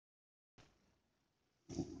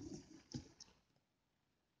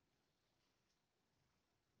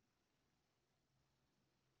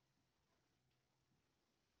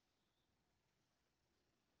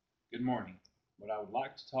Good morning. What I would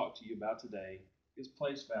like to talk to you about today is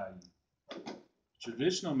place value. The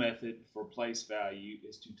traditional method for place value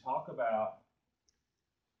is to talk about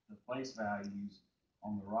the place values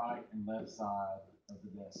on the right and left side of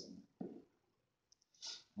the decimal.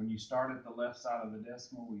 When you start at the left side of the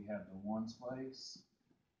decimal, we have the ones place,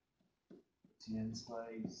 the tens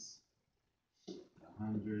place, the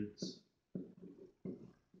hundreds,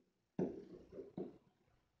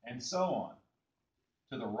 and so on.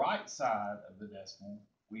 To the right side of the decimal,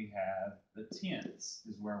 we have the tenths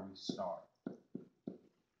is where we start.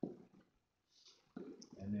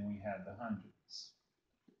 And then we have the hundreds.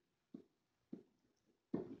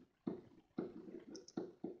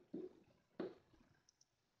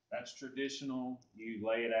 That's traditional. You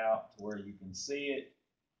lay it out to where you can see it,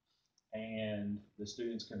 and the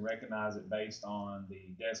students can recognize it based on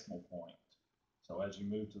the decimal point. So as you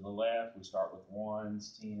move to the left, we start with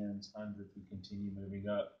ones, tens, hundreds. We continue moving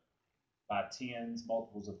up by tens,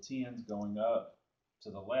 multiples of tens going up to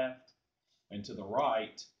the left. And to the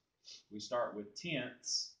right, we start with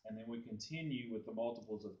tenths, and then we continue with the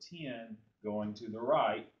multiples of 10 going to the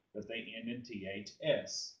right, but they end in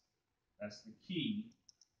THS. That's the key,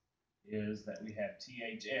 is that we have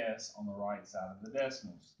THS on the right side of the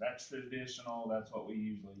decimals. That's traditional. That's what we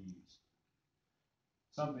usually use.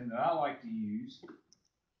 Something that I like to use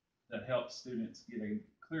that helps students get a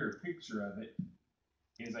clearer picture of it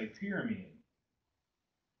is a pyramid.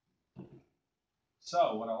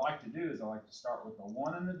 So what I like to do is I like to start with the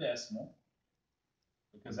 1 in the decimal,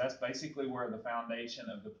 because that's basically where the foundation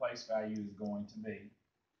of the place value is going to be.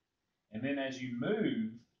 And then as you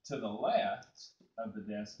move to the left of the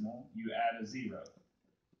decimal, you add a 0.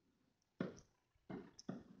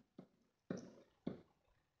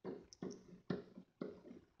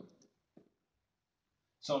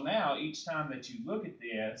 So now each time that you look at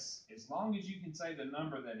this, as long as you can say the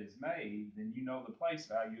number that is made, then you know the place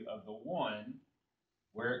value of the 1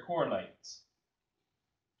 where it correlates.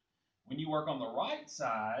 When you work on the right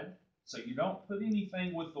side, so you don't put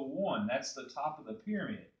anything with the 1, that's the top of the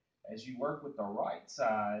pyramid. As you work with the right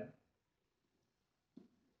side,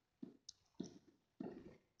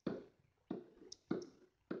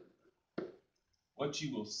 what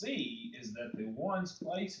you will see is that the 1's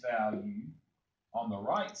place value on the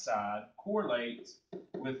right side correlates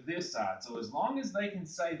with this side. So as long as they can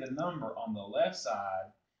say the number on the left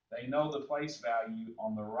side, they know the place value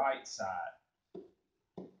on the right side.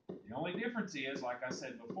 The only difference is, like I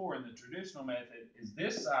said before, in the traditional method, is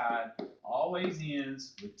this side always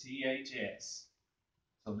ends with THS.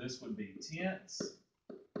 So this would be tenths,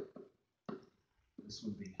 this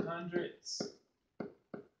would be hundredths,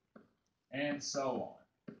 and so on.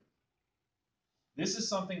 This is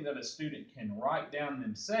something that a student can write down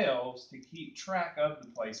themselves to keep track of the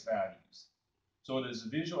place values. So it is a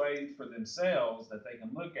visual aid for themselves that they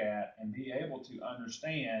can look at and be able to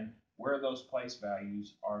understand where those place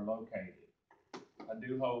values are located. I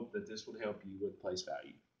do hope that this would help you with place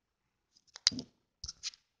value.